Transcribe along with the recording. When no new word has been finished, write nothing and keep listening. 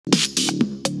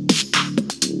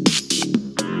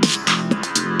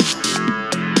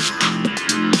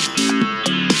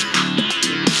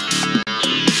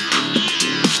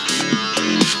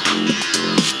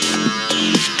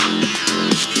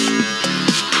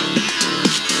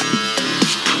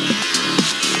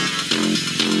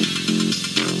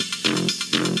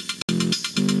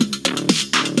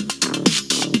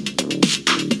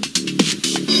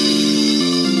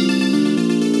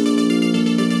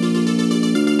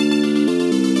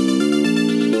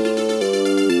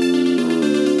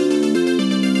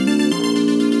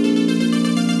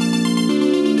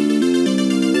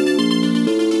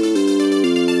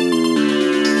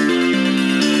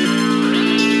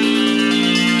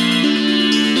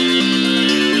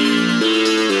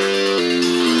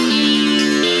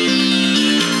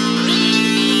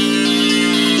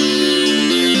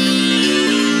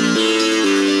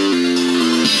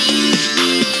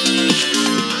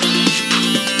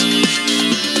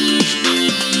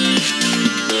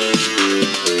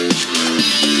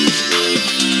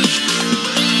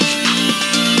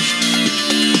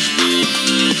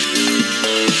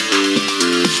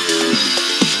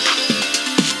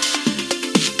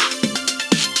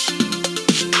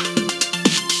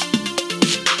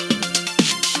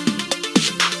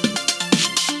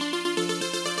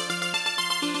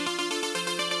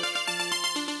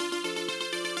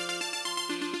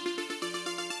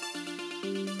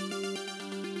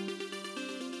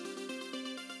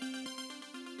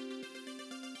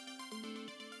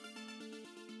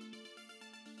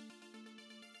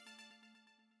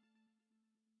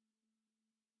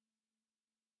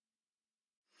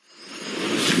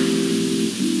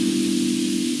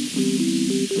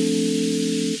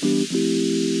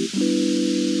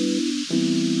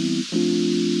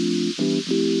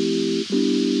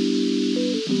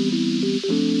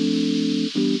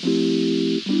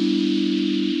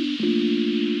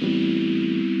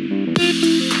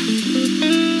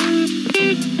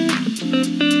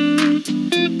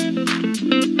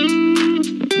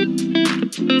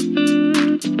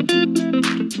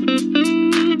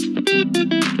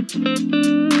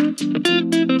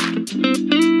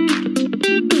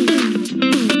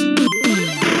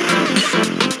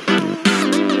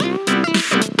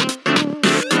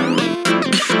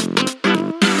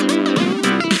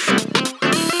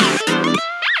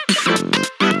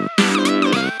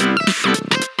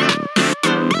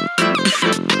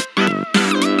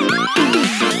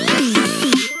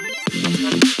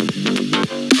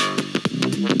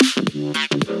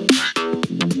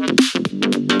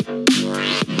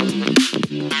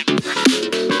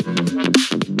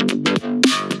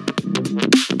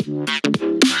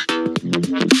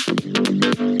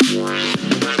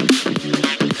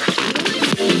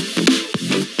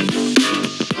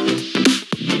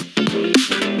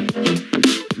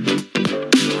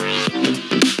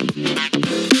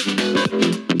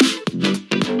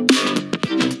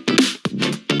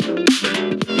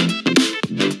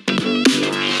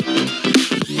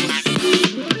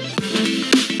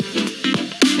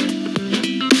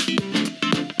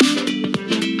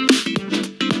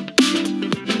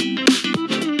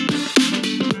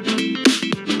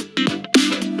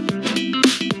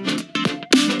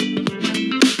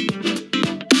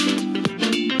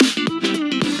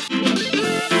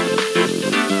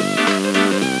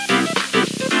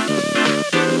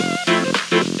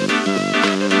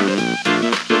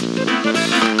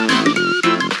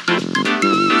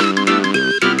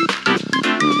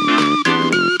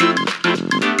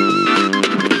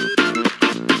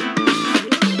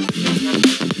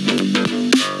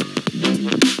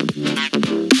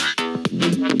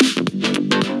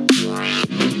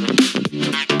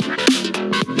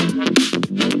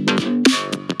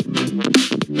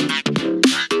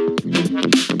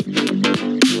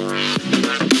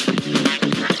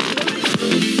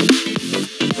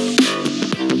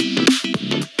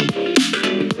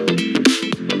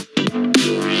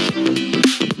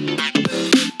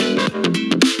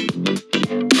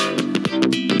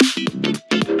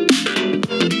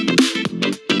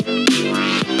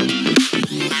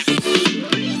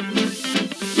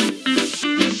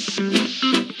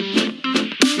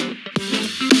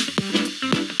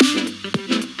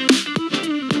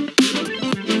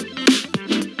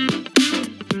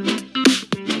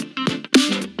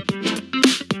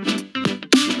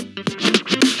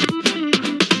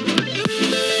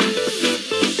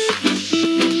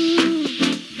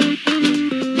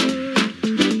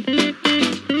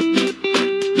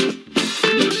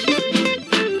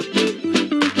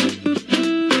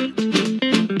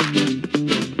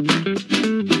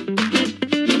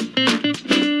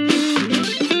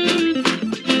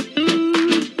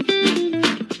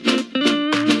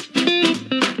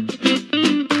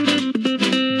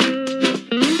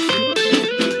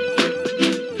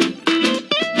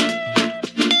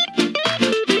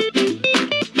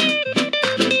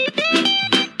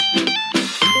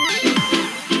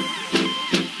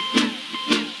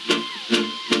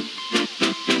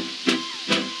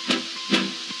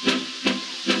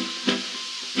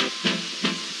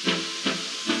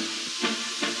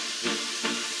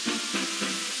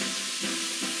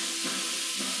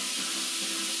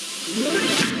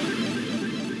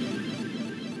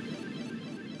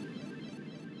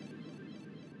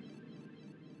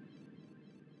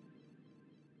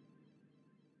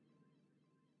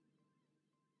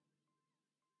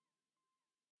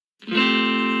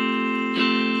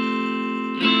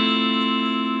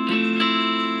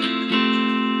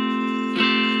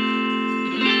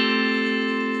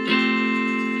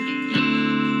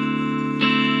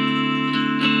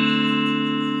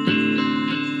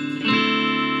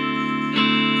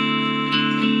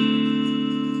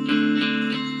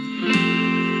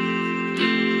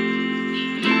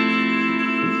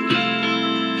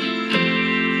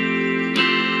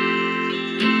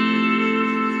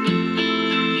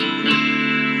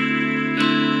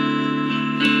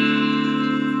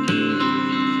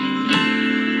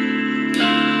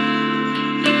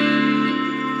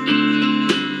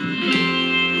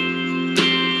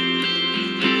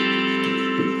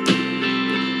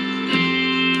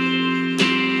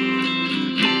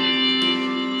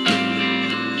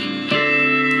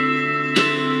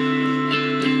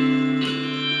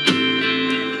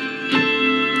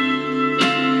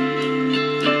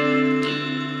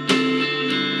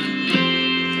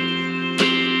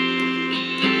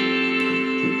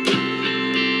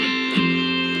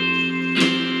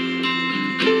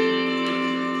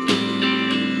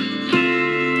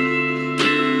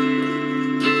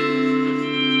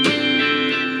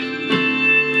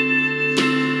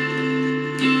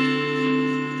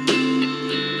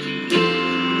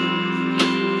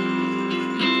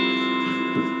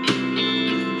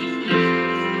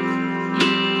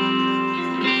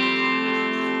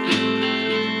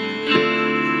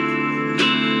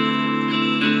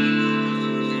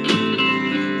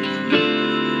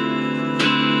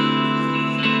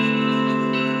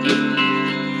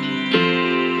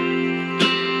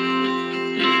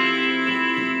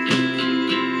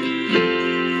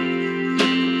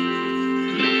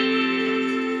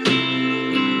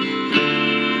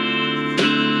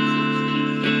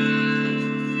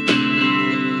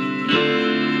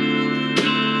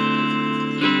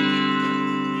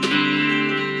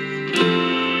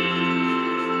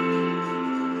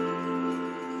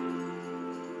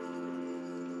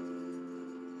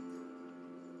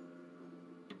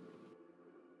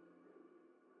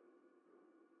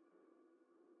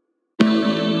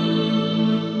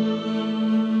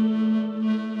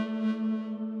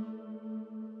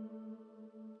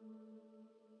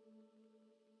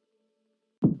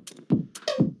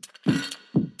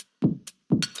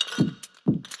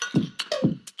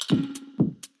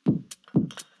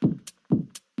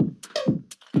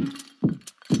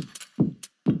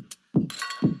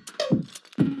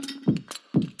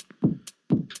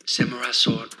Samurai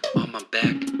sword on my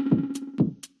back.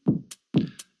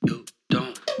 You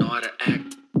don't know how to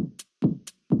act.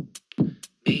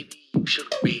 Maybe you should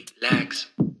relax.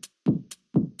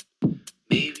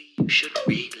 Maybe you should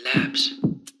relapse.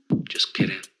 Just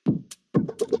kidding.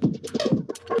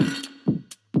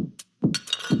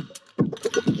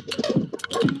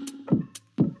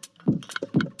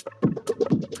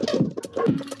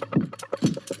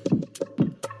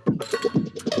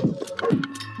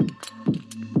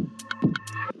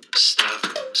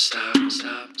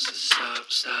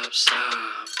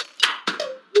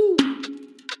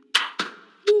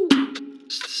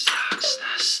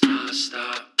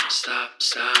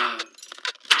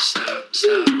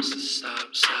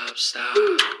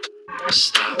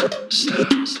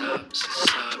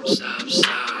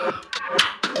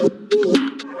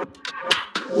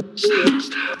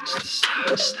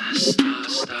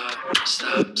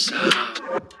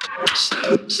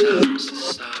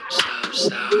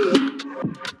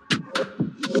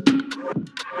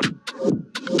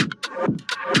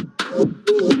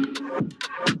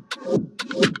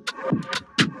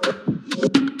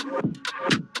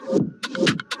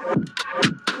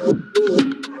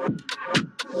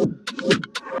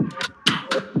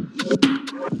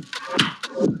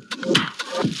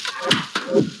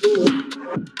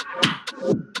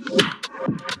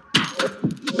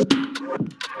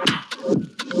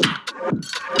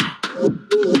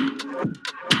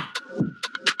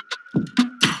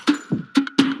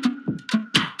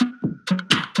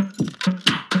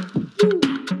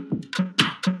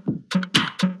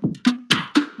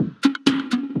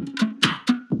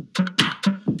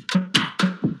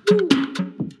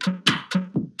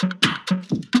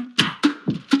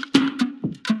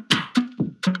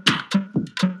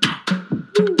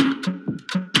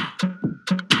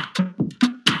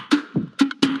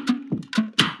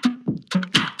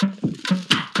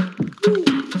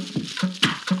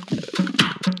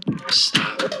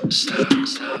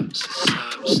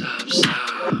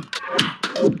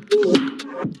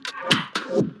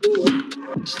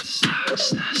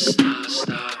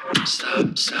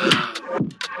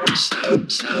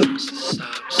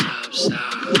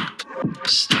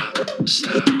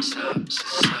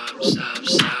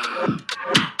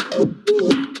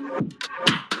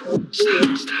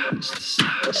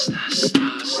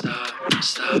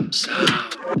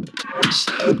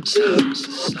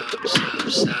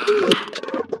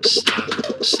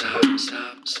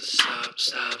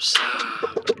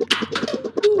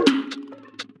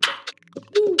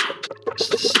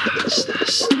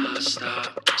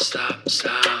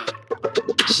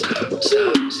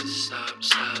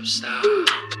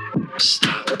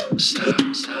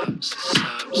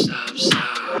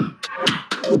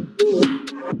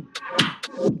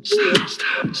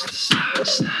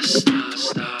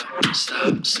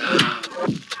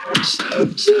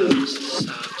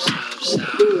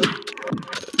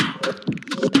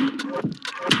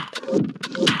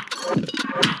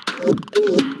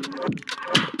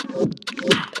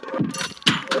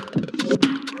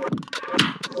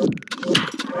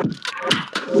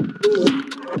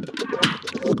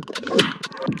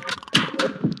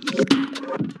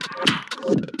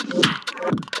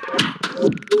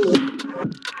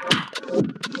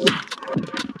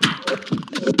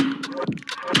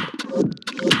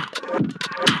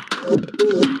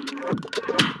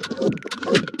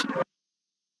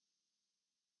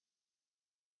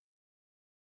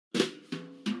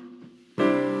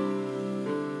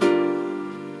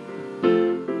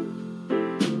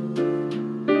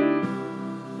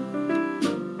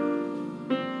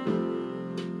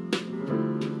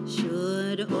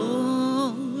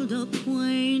 Old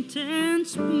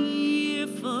acquaintance be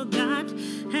forgot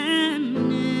and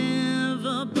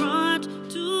never brought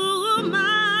to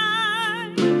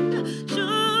mind?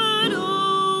 Should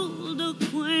old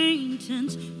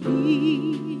acquaintance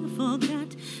be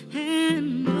forgot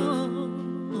and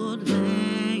old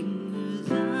lang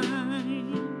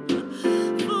syne?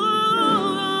 For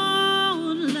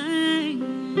old lang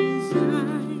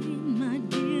syne, my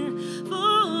dear,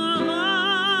 for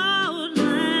old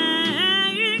lang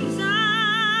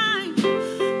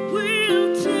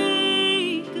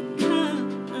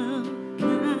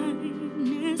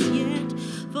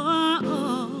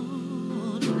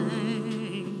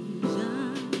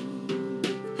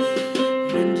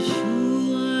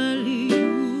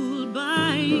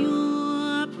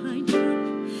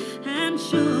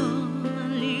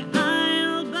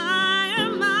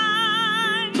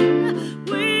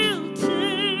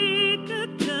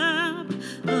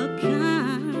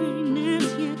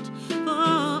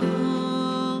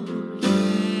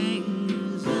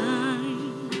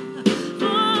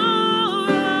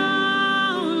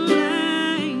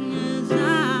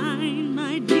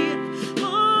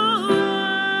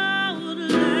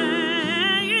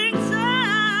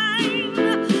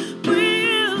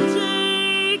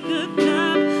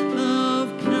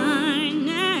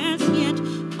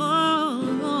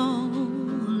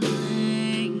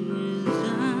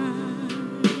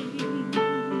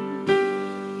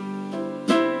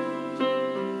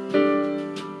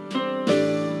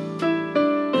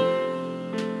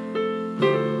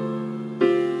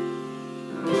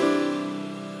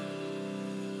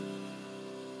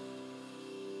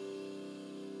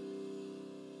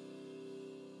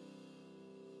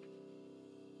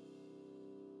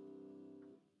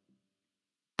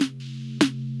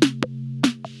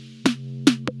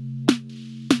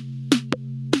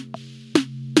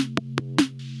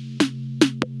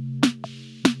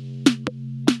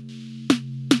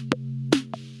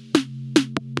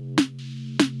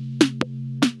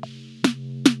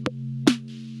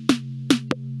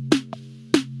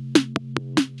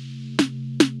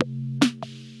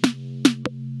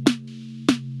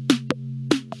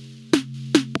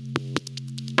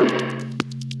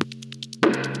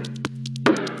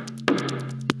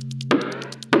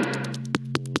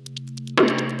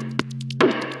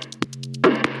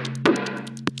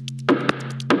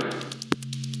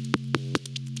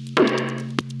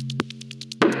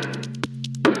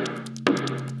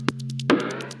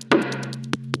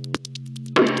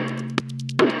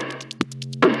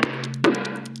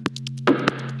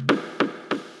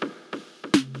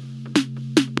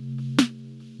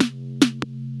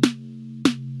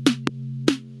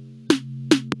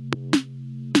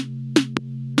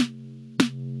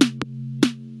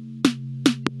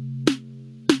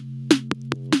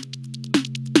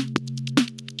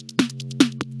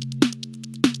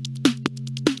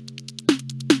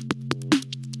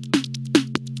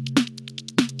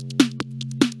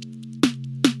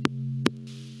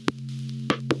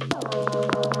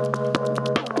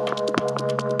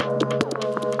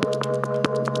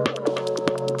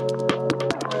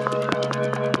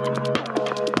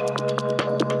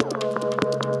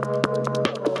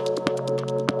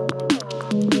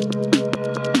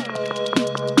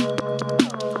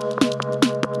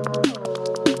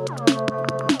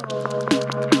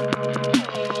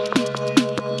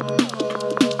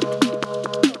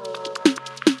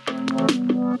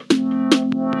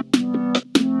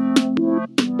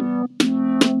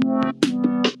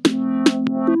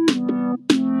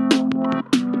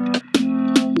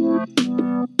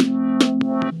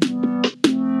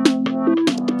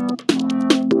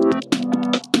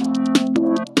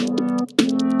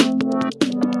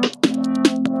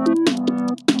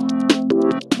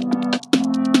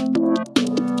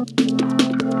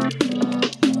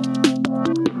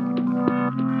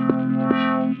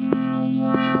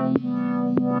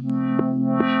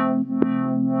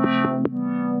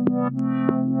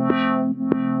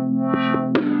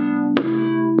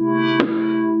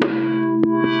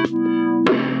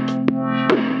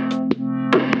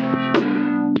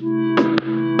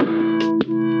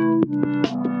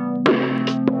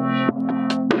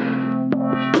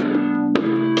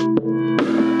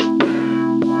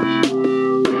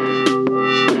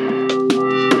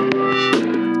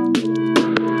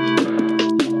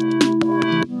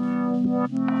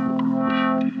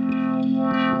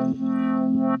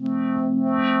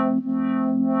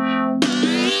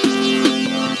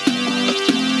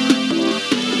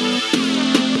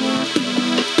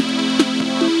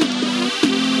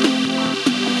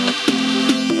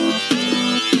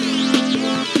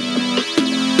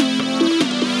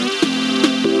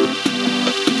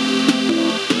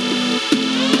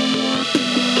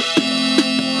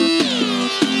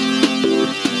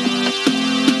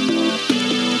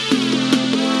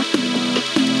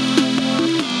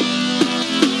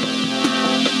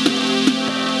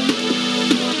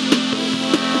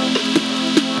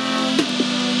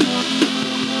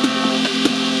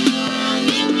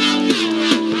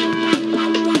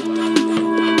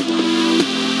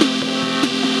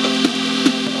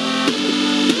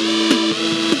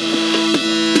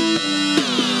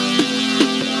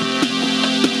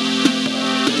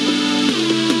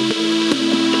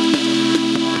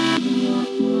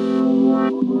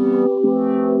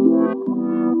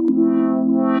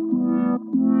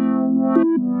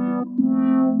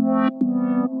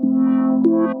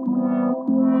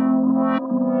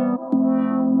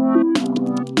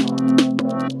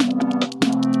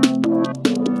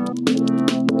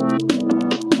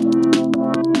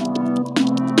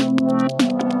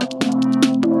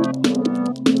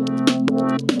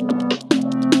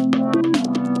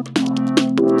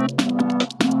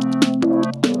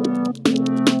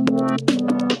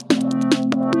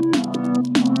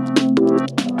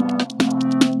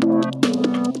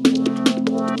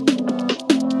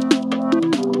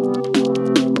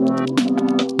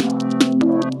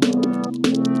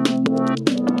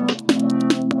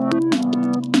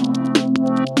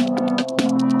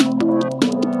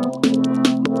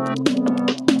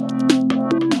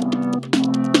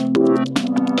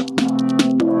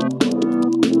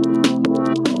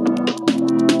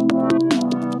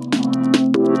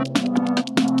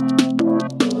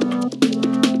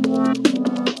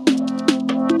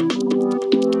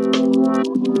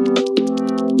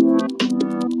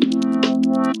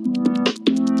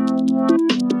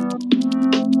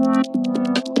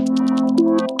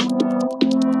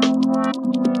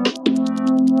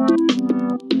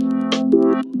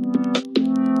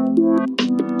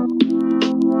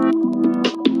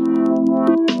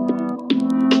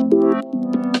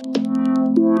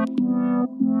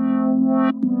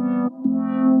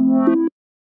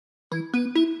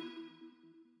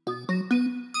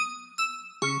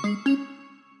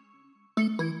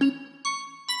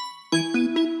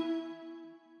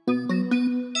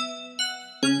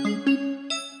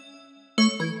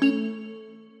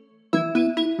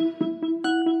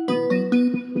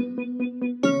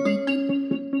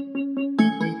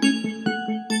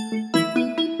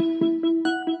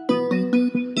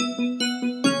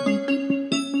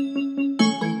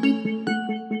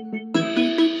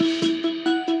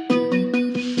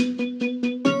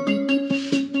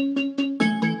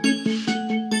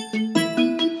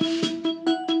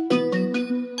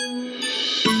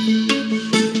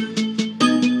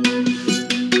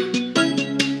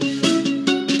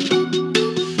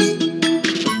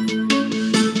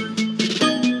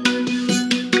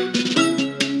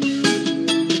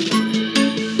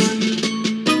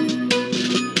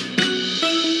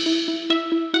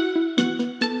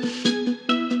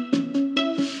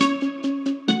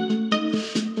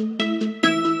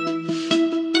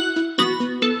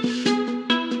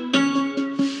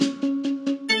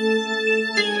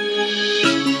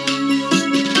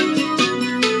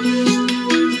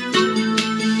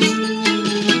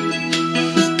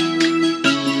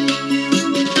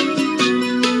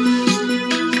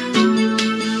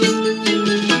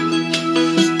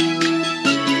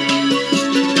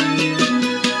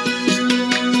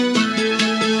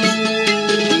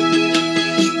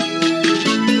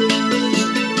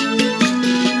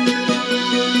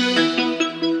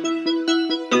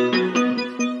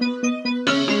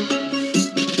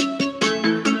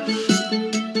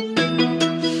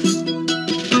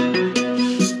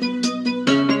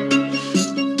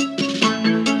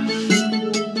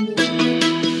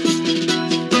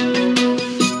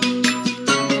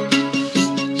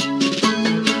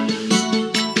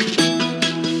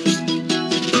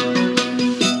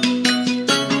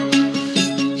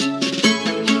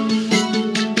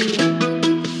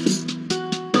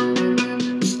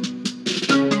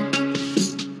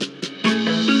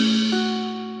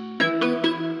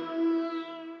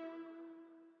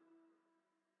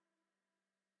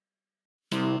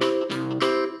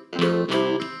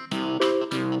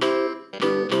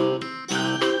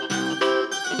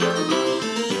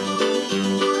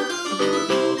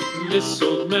This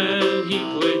old man, he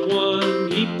played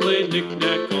one. He played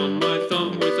knick-knack on my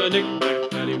thumb with a knick-knack,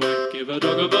 paddywhack, give a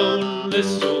dog a bone.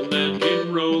 This old man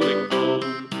came rolling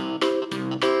home.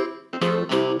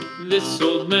 This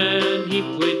old man, he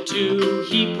played two.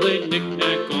 He played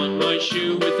knick-knack on my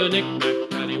shoe with a knick-knack,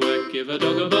 paddywhack, give a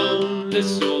dog a bone.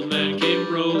 This old man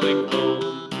came rolling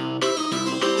home.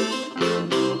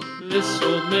 This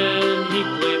old man, he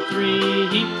played three.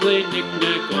 He played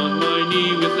knick-knack on my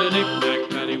knee with a knick-knack,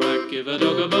 paddywhack, give a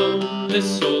dog a bone.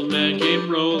 This old man came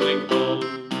rolling home.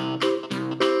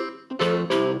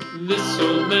 This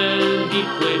old man, he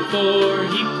played four.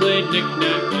 He played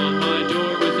knick-knack on my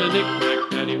door with a knick-knack,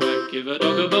 paddywhack, give a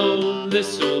dog a bone.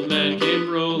 This old man came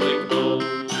rolling home.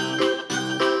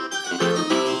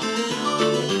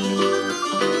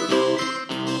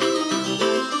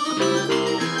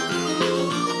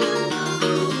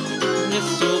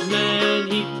 This old man,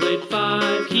 he played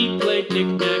five. He played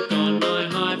knick-knack on my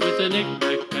hive with a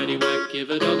knick-knack, paddywhack, give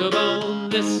a dog a bone.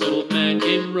 This old man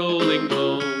came rolling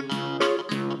home.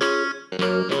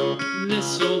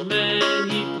 This old man,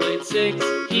 he played six.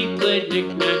 He played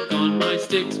knick-knack on my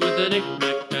sticks with a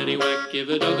knick-knack, paddywhack, give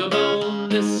a dog a bone.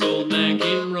 This old man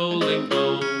came rolling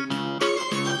home.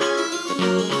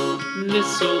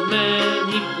 This old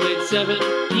man, he played seven.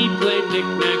 He played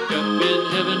knick-knack up in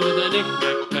heaven with a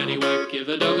knick-knack, paddywhack, give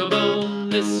a dog a bone.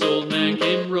 This old man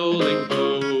came rolling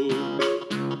home.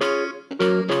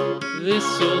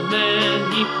 This old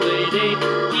man, he played eight.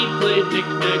 He played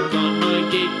knick-knack on my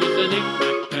gate with a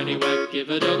knick-knack, paddywhack, give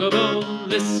a dog a bone.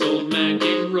 This old man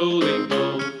came rolling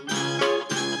home.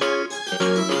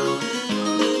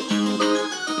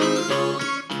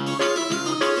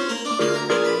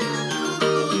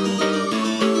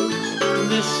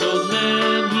 This old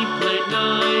man, he played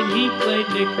nine. He played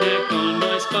knick-knack on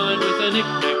my spine with a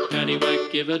knick-knack,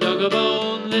 paddywhack, give a dog a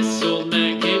bone. This old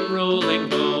man came rolling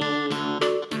home.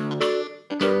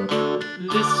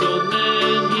 This old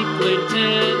man, he played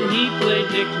ten. He played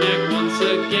knick-knack once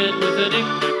again with a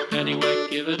knick-knack, paddywhack,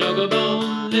 give a dog a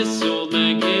bone. This old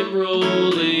man came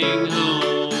rolling home.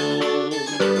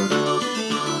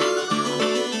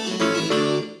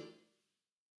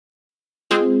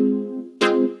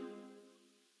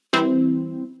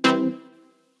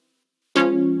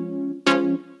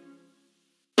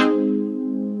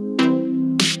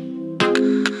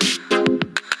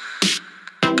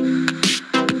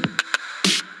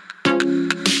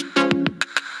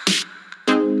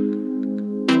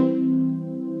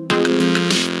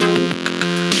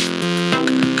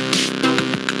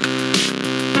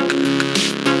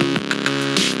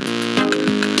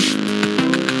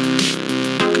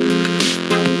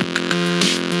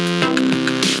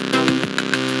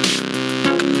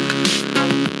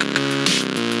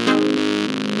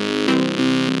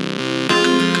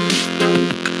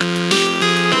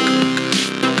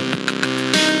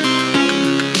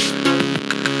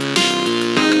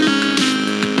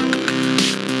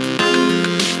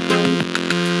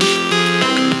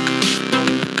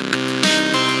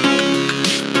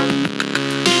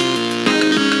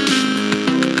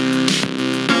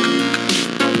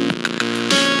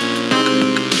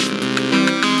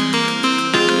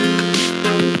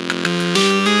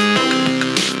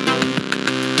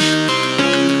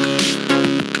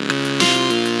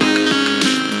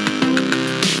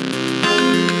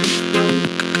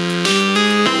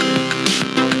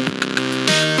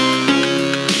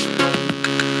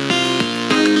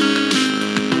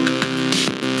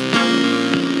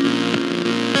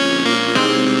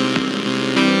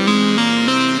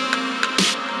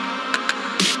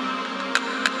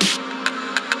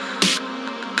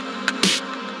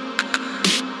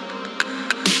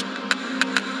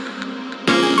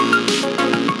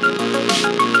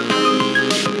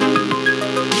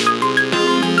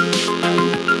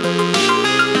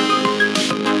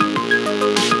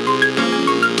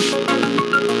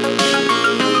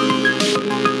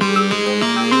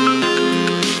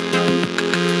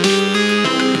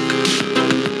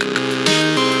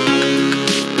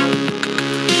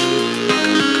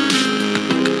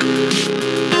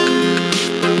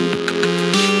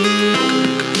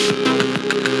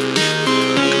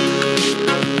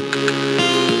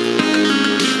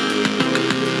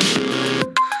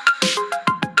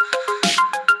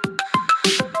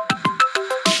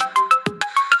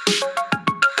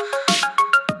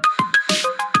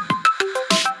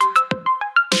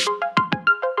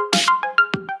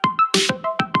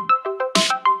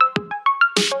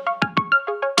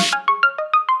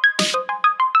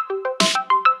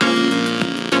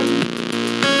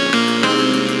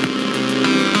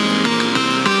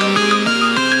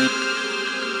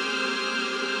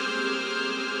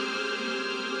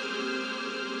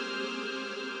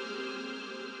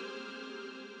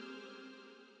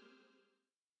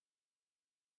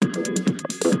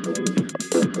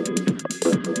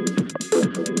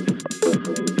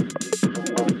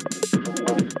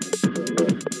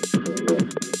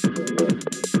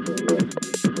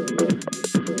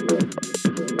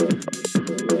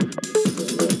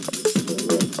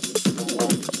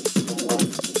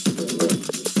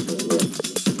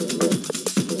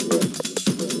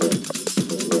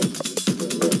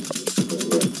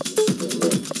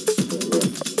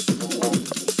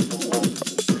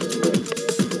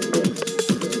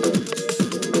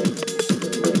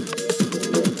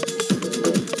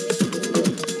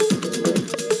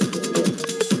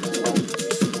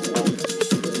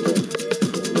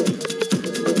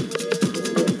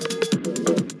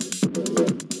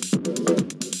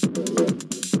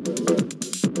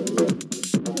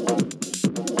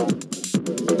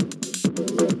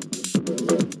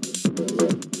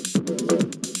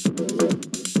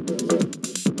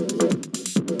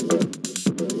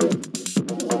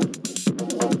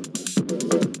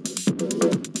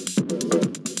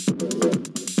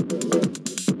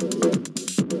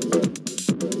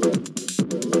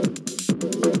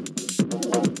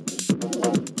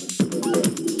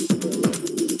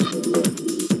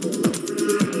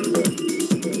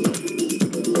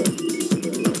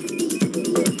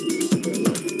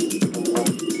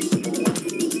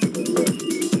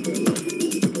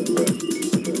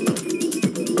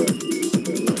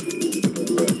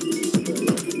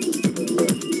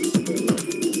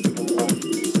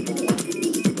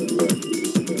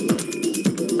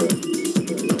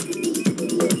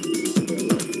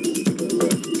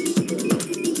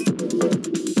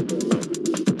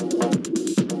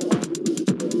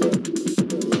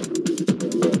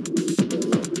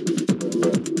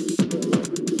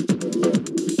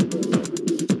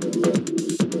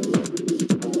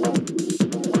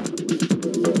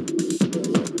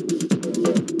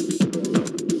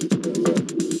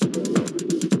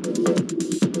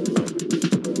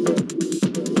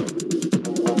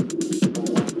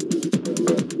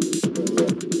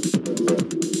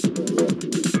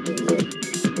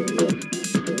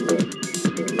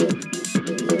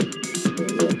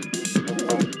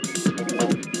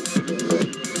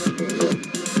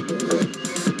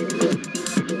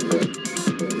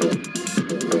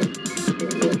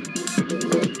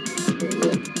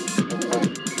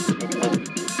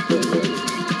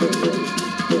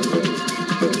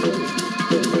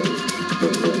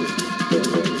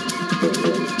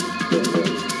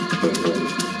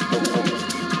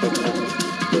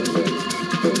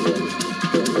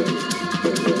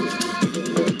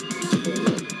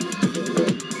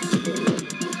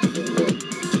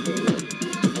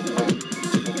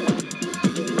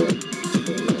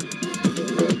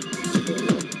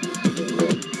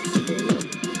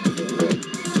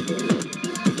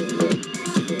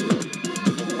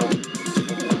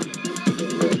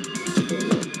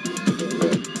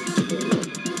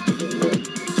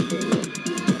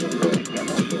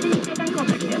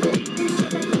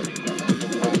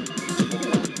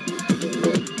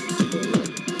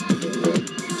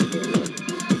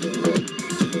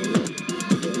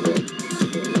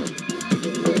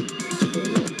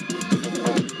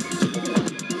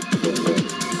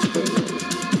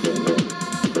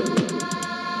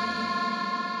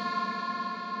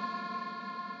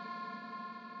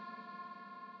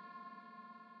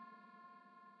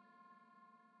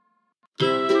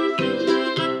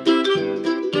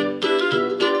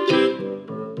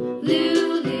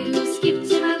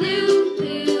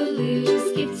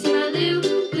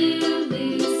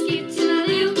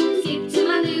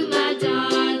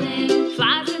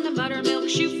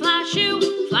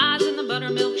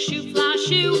 shoo fly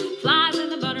shoo. Flies in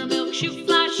the buttermilk, shoo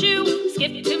fly shoo.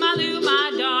 Skip to my Lou,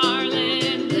 my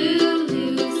darling. Lou,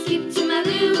 Lou, skip to my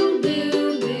Lou.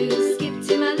 Lou, Lou, skip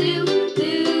to my Lou.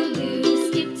 Lou,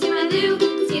 Lou, skip to my Lou.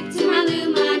 Skip to my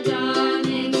Lou, my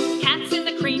darling. Cats in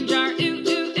the cream jar, ooh,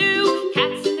 ooh, ooh.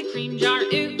 Cats in the cream jar,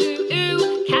 ooh, ooh,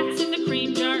 ooh. Cats in the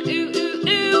cream jar, ooh, ooh,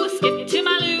 ooh. Skip to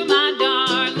my Lou, my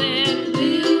darling.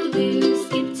 Lou, Lou,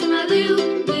 skip to my Lou.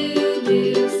 Lou,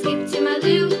 Lou, skip to my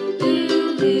Lou.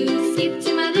 Lou, Lou, skip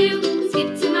to my Lou. Skip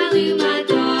to my Lou, my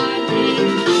darling.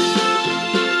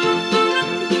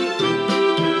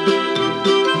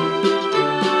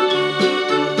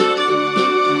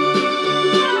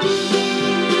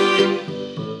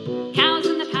 Cows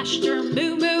in the pasture,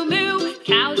 moo, moo.